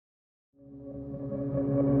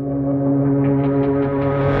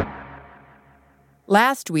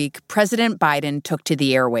Last week, President Biden took to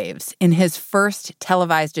the airwaves in his first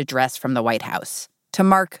televised address from the White House to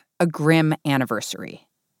mark a grim anniversary.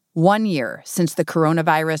 1 year since the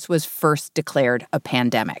coronavirus was first declared a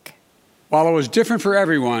pandemic. While it was different for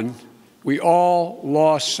everyone, we all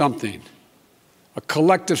lost something. A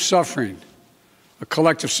collective suffering, a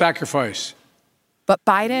collective sacrifice. But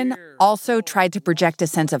Biden also tried to project a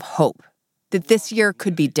sense of hope that this year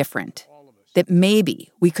could be different, that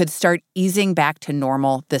maybe we could start easing back to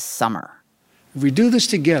normal this summer. If we do this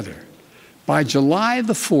together, by July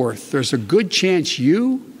the 4th, there's a good chance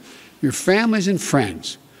you, your families and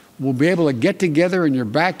friends will be able to get together in your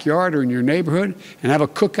backyard or in your neighborhood and have a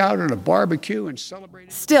cookout and a barbecue and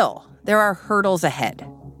celebrate. Still, there are hurdles ahead.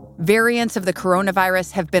 Variants of the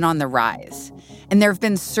coronavirus have been on the rise, and there have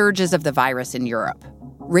been surges of the virus in Europe,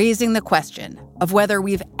 raising the question of whether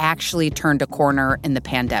we've actually turned a corner in the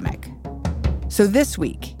pandemic. So this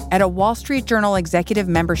week, at a Wall Street Journal executive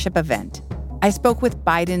membership event, I spoke with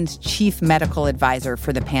Biden's chief medical advisor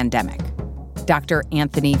for the pandemic, Dr.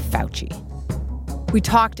 Anthony Fauci. We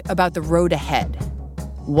talked about the road ahead,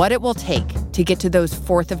 what it will take to get to those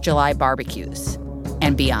 4th of July barbecues,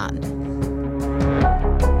 and beyond.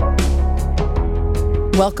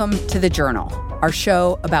 Welcome to The Journal, our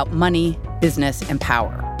show about money, business, and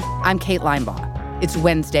power. I'm Kate Linebaugh. It's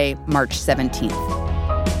Wednesday, March 17th.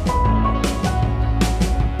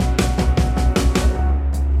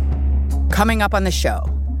 Coming up on the show,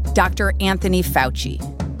 Dr. Anthony Fauci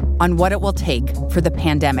on what it will take for the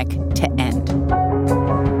pandemic to end.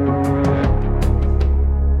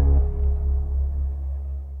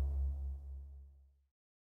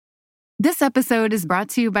 This episode is brought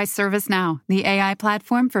to you by ServiceNow, the AI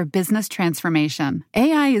platform for business transformation.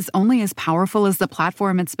 AI is only as powerful as the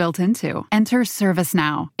platform it's built into. Enter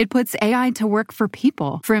ServiceNow. It puts AI to work for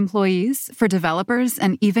people, for employees, for developers,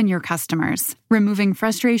 and even your customers, removing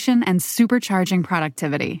frustration and supercharging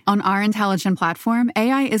productivity. On our intelligent platform,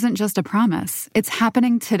 AI isn't just a promise. It's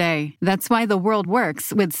happening today. That's why the world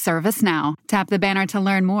works with ServiceNow. Tap the banner to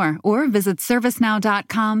learn more or visit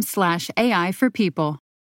servicenow.com/AI for people.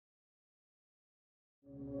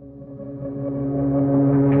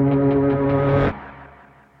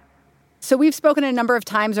 So we've spoken a number of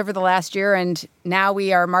times over the last year, and now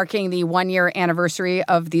we are marking the 1-year anniversary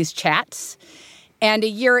of these chats. And a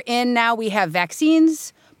year in now, we have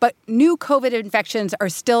vaccines, but new COVID infections are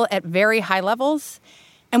still at very high levels.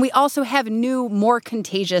 And we also have new, more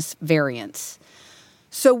contagious variants.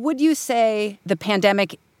 So would you say the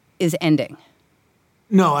pandemic is ending?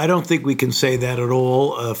 No, I don't think we can say that at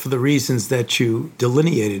all for the reasons that you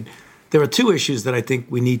delineated. There are two issues that I think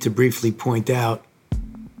we need to briefly point out.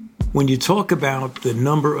 When you talk about the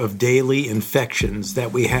number of daily infections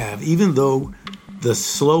that we have, even though the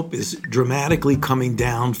slope is dramatically coming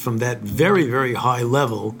down from that very, very high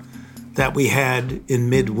level that we had in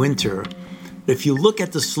midwinter, if you look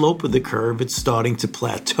at the slope of the curve, it's starting to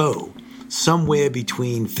plateau, somewhere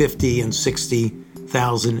between 50 and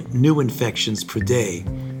 60,000 new infections per day.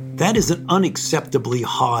 That is an unacceptably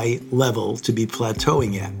high level to be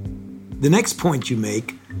plateauing at. The next point you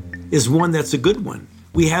make is one that's a good one.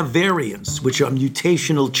 We have variants, which are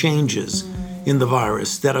mutational changes in the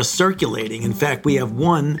virus that are circulating. In fact, we have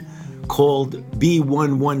one called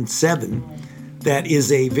B117 that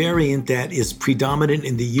is a variant that is predominant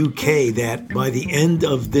in the UK that by the end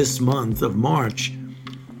of this month of March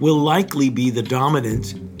will likely be the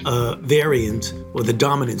dominant variant or the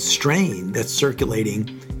dominant strain that's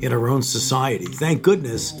circulating in our own society. Thank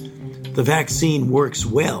goodness the vaccine works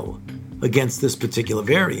well against this particular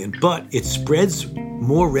variant, but it spreads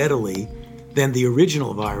more readily than the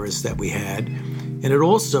original virus that we had, and it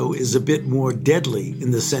also is a bit more deadly in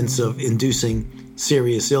the sense of inducing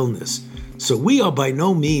serious illness. So we are by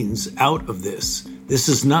no means out of this. This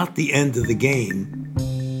is not the end of the game.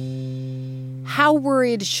 How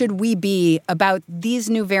worried should we be about these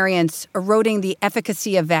new variants eroding the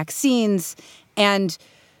efficacy of vaccines and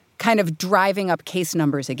kind of driving up case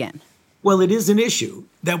numbers again? Well, it is an issue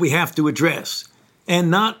that we have to address.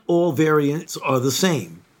 And not all variants are the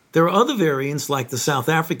same. There are other variants like the South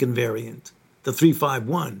African variant, the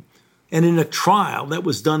 351. And in a trial that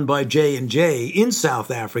was done by J&J in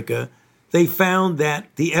South Africa, they found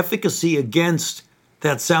that the efficacy against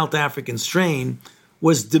that South African strain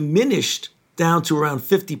was diminished down to around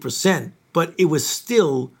 50%, but it was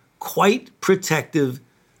still quite protective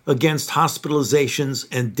against hospitalizations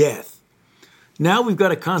and death. Now we've got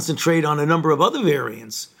to concentrate on a number of other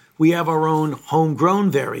variants. We have our own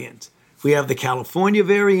homegrown variant. We have the California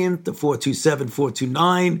variant, the 427,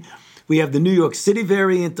 429. We have the New York City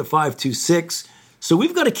variant, the 526. So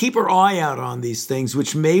we've got to keep our eye out on these things,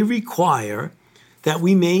 which may require that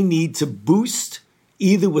we may need to boost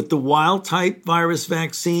either with the wild-type virus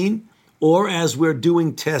vaccine or, as we're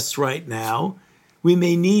doing tests right now, we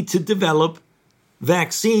may need to develop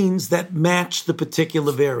vaccines that match the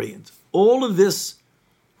particular variant. All of this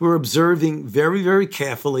we're observing very, very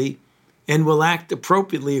carefully and will act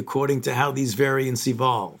appropriately according to how these variants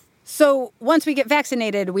evolve. So once we get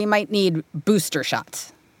vaccinated, we might need booster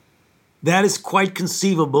shots. That is quite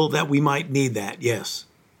conceivable that we might need that, yes.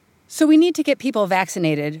 So we need to get people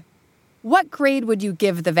vaccinated. What grade would you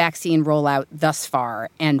give the vaccine rollout thus far,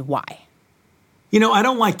 and why? I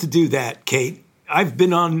don't like to do that, Kate. I've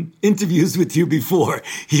been on interviews with you before.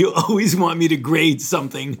 You always want me to grade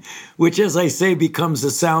something, which, as I say, becomes a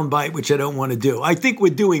soundbite, which I don't want to do. I think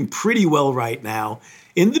we're doing pretty well right now.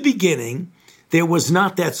 In the beginning, there was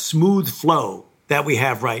not that smooth flow that we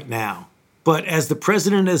have right now. But as the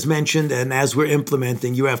president has mentioned, and as we're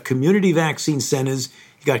implementing, you have community vaccine centers,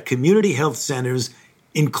 you got community health centers,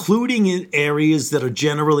 including in areas that are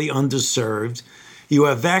generally underserved. You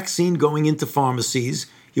have vaccine going into pharmacies.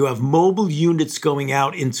 You have mobile units going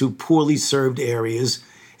out into poorly served areas,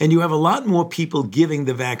 and you have a lot more people giving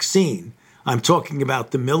the vaccine. I'm talking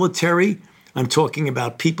about the military. I'm talking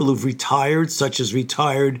about people who've retired, such as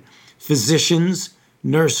retired physicians,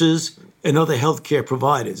 nurses, and other healthcare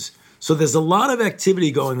providers. So there's a lot of activity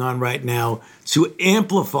going on right now to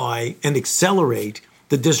amplify and accelerate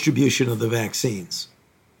the distribution of the vaccines.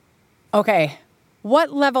 Okay,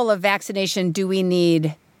 what level of vaccination do we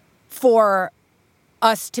need for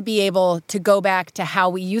us to be able to go back to how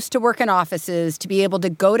we used to work in offices, to be able to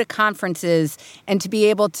go to conferences, and to be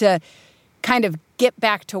able to kind of get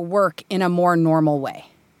back to work in a more normal way?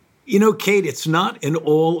 Kate, it's not an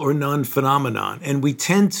all or none phenomenon, and we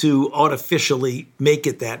tend to artificially make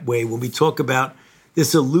it that way when we talk about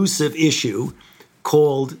this elusive issue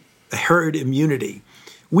called herd immunity.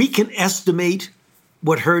 We can estimate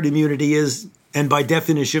what herd immunity is, and by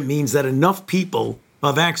definition means that enough people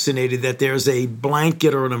are vaccinated that there's a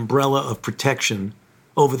blanket or an umbrella of protection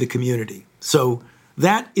over the community. So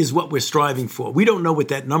that is what we're striving for. We don't know what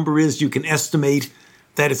that number is. You can estimate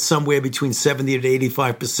that it's somewhere between 70 to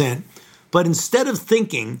 85%. But instead of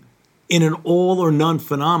thinking in an all or none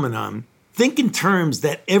phenomenon, think in terms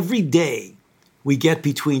that every day we get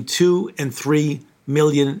between 2 and 3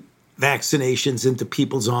 million vaccinations into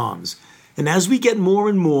people's arms. And as we get more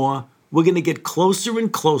and more, we're going to get closer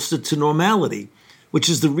and closer to normality, which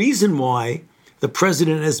is the reason why the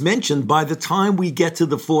president has mentioned by the time we get to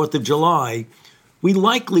the 4th of July, we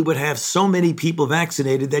likely would have so many people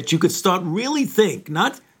vaccinated that you could start really think,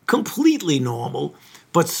 not completely normal,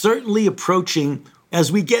 but certainly approaching,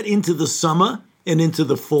 as we get into the summer and into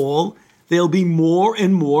the fall, there'll be more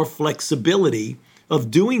and more flexibility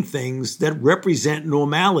of doing things that represent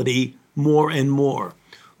normality more and more.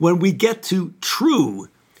 When we get to true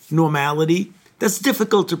normality, that's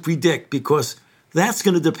difficult to predict because that's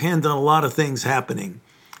going to depend on a lot of things happening.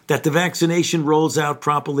 That the vaccination rolls out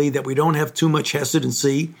properly, that we don't have too much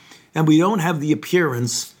hesitancy, and we don't have the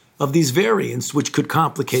appearance of these variants, which could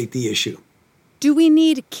complicate the issue. Do we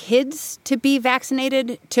need kids to be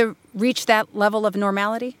vaccinated to reach that level of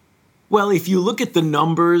normality? Well, if you look at the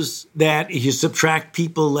numbers that if you subtract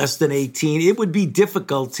people less than 18, it would be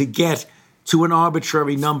difficult to get to an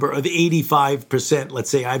arbitrary number of 85%. Let's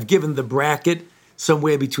say I've given the bracket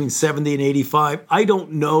somewhere between 70 and 85. I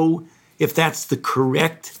don't know if that's the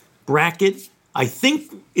correct bracket. I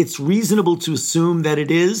think it's reasonable to assume that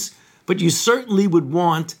it is, but you certainly would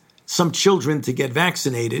want some children to get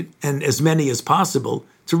vaccinated, and as many as possible,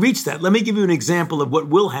 to reach that. Let me give you an example of what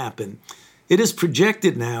will happen. It is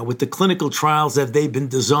projected now with the clinical trials that they've been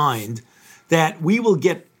designed that we will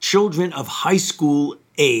get children of high school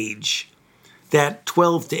age, that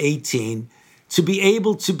 12 to 18, to be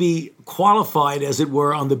able to be qualified, as it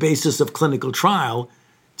were, on the basis of clinical trial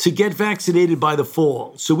to get vaccinated by the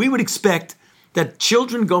fall. So we would expect that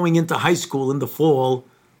children going into high school in the fall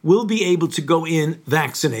will be able to go in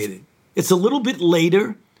vaccinated. It's a little bit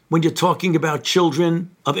later when you're talking about children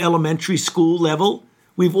of elementary school level.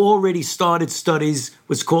 We've already started studies,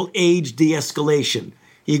 what's called age de-escalation.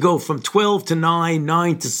 You go from 12 to 9,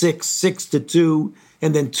 9 to 6, 6 to 2,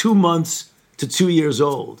 and then 2 months to 2 years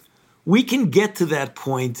old. We can get to that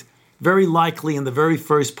point very likely in the very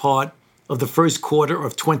first part of the first quarter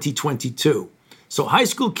of 2022. So high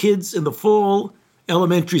school kids in the fall,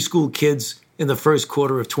 elementary school kids in the first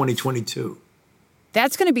quarter of 2022.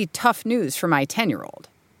 That's going to be tough news for my 10-year-old.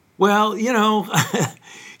 Well,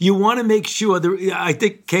 you want to make sure, I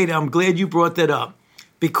think, Kate, I'm glad you brought that up,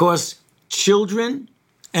 because children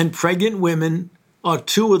and pregnant women are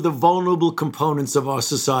two of the vulnerable components of our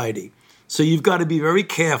society. So you've got to be very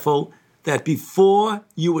careful that before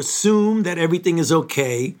you assume that everything is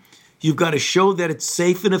okay, you've got to show that it's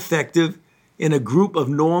safe and effective in a group of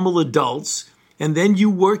normal adults, and then you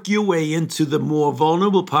work your way into the more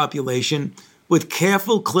vulnerable population with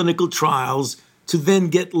careful clinical trials to then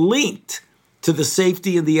get linked to the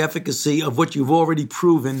safety and the efficacy of what you've already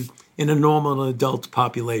proven in a normal adult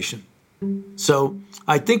population. So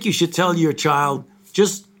I think you should tell your child,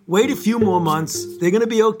 just wait a few more months. They're going to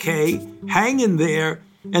be okay. Hang in there.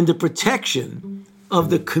 And the protection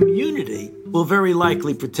of the community will very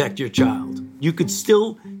likely protect your child. You could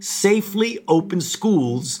still safely open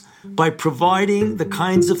schools by providing the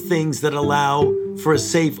kinds of things that allow for a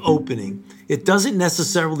safe opening. It doesn't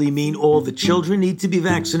necessarily mean all the children need to be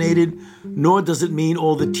vaccinated, nor does it mean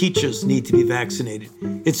all the teachers need to be vaccinated.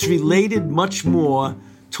 It's related much more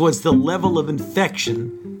towards the level of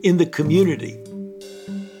infection in the community.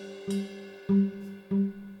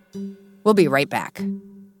 We'll be right back.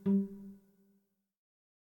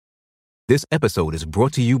 This episode is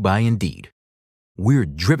brought to you by Indeed. We're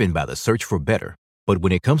driven by the search for better, but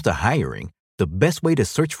when it comes to hiring, the best way to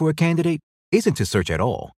search for a candidate isn't to search at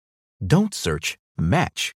all. Don't search,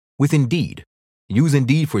 match with Indeed. Use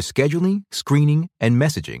Indeed for scheduling, screening, and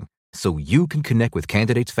messaging so you can connect with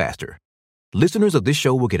candidates faster. Listeners of this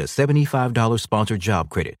show will get a $75 sponsored job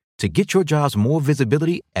credit to get your jobs more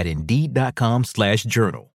visibility at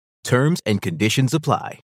Indeed.com/journal. Terms and conditions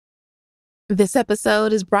apply. This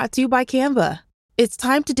episode is brought to you by Canva. It's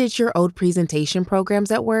time to ditch your old presentation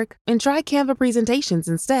programs at work and try Canva presentations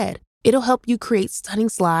instead. It'll help you create stunning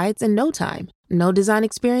slides in no time. No design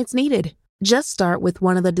experience needed. Just start with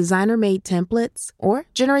one of the designer-made templates or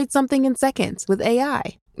generate something in seconds with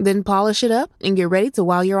AI. Then polish it up and get ready to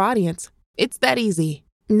wow your audience. It's that easy.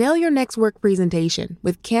 Nail your next work presentation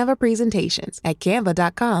with Canva presentations at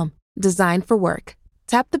canva.com. Designed for work.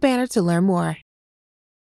 Tap the banner to learn more.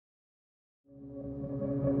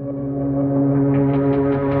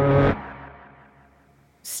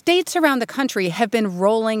 States around the country have been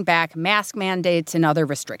rolling back mask mandates and other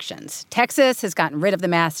restrictions. Texas has gotten rid of the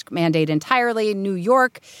mask mandate entirely. New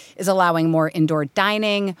York is allowing more indoor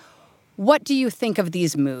dining. What do you think of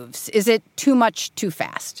these moves? Is it too much too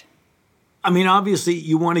fast? I mean, obviously,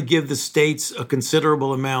 you want to give the states a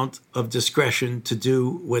considerable amount of discretion to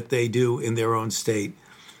do what they do in their own state.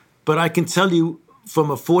 But I can tell you from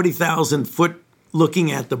a 40,000 foot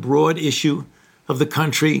looking at the broad issue of the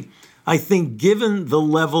country, I think given the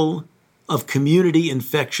level of community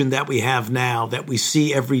infection that we have now, that we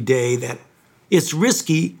see every day, that it's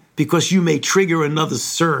risky because you may trigger another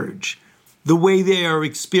surge the way they are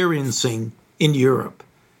experiencing in Europe.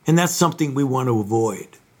 And that's something we want to avoid.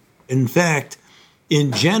 In fact,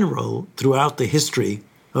 in general, throughout the history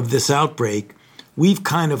of this outbreak, we've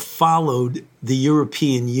kind of followed the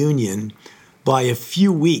European Union by a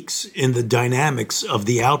few weeks in the dynamics of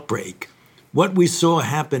the outbreak. What we saw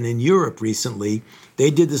happen in Europe recently,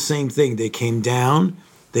 they did the same thing. They came down,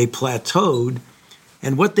 they plateaued,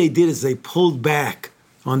 and what they did is they pulled back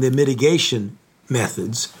on their mitigation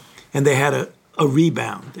methods, and they had a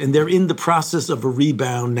rebound. And they're in the process of a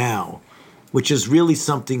rebound now, which is really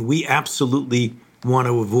something we absolutely want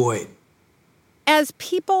to avoid. As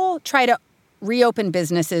people try to reopen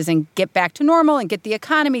businesses and get back to normal and get the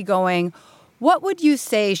economy going, what would you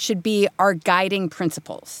say should be our guiding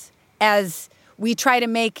principles as we try to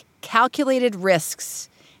make calculated risks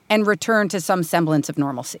and return to some semblance of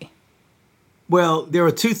normalcy? Well, there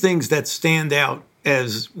are two things that stand out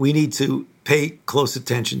as we need to pay close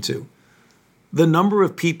attention to. The number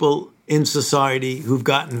of people in society who've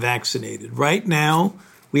gotten vaccinated. Right now,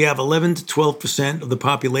 we have 11 to 12% of the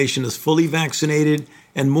population is fully vaccinated,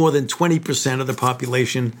 and more than 20% of the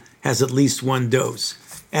population has at least one dose.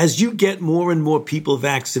 As you get more and more people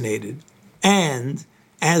vaccinated, and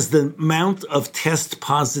as the amount of test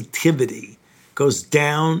positivity goes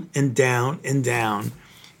down and down and down,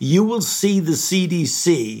 you will see the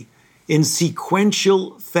CDC in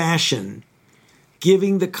sequential fashion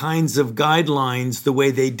giving the kinds of guidelines the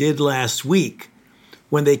way they did last week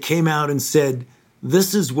when they came out and said,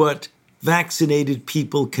 this is what vaccinated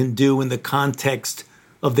people can do in the context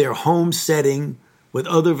of their home setting with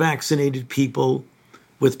other vaccinated people,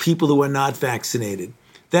 with people who are not vaccinated.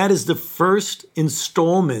 That is the first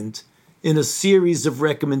installment in a series of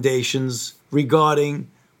recommendations regarding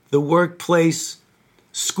the workplace,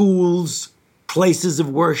 schools, places of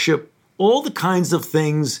worship, all the kinds of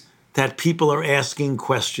things that people are asking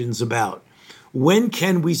questions about. When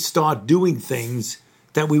can we start doing things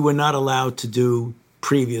that we were not allowed to do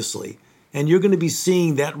previously? And you're going to be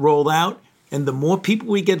seeing that roll out. And the more people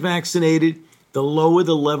we get vaccinated, the lower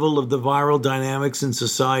the level of the viral dynamics in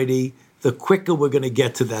society, the quicker we're going to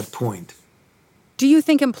get to that point. Do you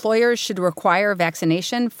think employers should require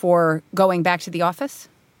vaccination for going back to the office?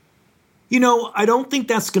 I don't think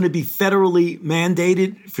that's going to be federally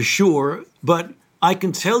mandated for sure, but I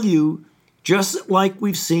can tell you, just like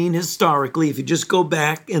we've seen historically, if you just go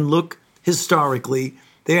back and look historically,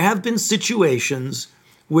 there have been situations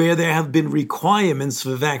where there have been requirements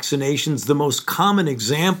for vaccinations. The most common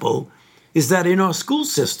example is that in our school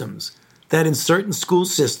systems, that in certain school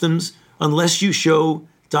systems, unless you show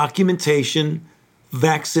documentation,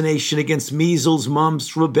 vaccination against measles,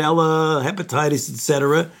 mumps, rubella, hepatitis,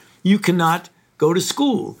 etc., you cannot go to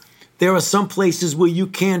school. There are some places where you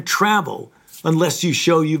can't travel unless you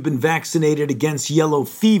show you've been vaccinated against yellow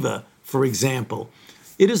fever, for example.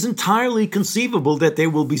 It is entirely conceivable that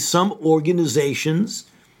there will be some organizations,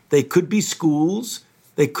 they could be schools,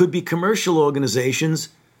 they could be commercial organizations,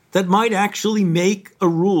 that might actually make a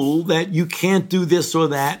rule that you can't do this or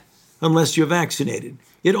that unless you're vaccinated.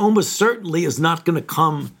 It almost certainly is not going to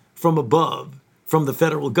come from above, from the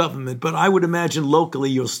federal government, but I would imagine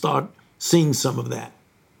locally you'll start seeing some of that.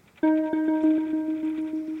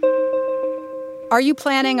 Are you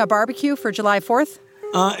planning a barbecue for July 4th?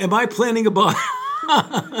 Am I planning a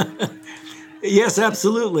barbecue? Yes,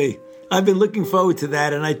 absolutely. I've been looking forward to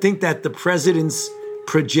that, and I think that the president's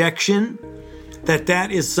projection,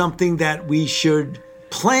 that is something that we should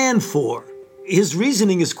plan for. His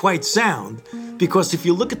reasoning is quite sound, because if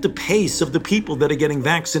you look at the pace of the people that are getting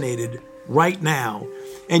vaccinated right now,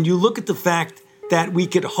 and you look at the fact that we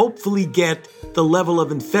could hopefully get the level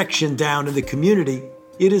of infection down in the community,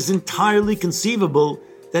 it is entirely conceivable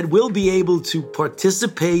that we'll be able to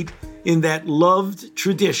participate in that loved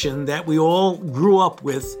tradition that we all grew up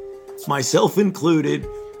with, myself included,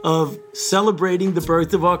 of celebrating the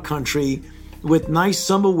birth of our country with nice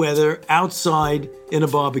summer weather outside in a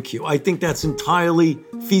barbecue. I think that's entirely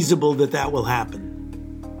feasible that will happen.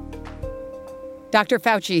 Dr.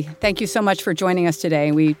 Fauci, thank you so much for joining us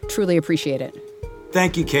today. We truly appreciate it.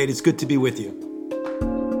 Thank you, Kate. It's good to be with you.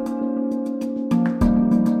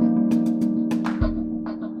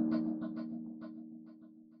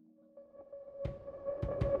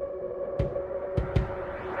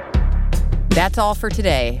 That's all for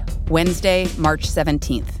today, Wednesday, March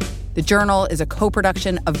 17th. The Journal is a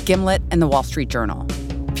co-production of Gimlet and The Wall Street Journal.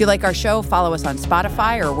 If you like our show, follow us on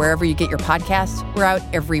Spotify or wherever you get your podcasts. We're out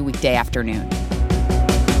every weekday afternoon.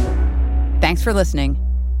 Thanks for listening.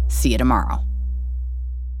 See you tomorrow.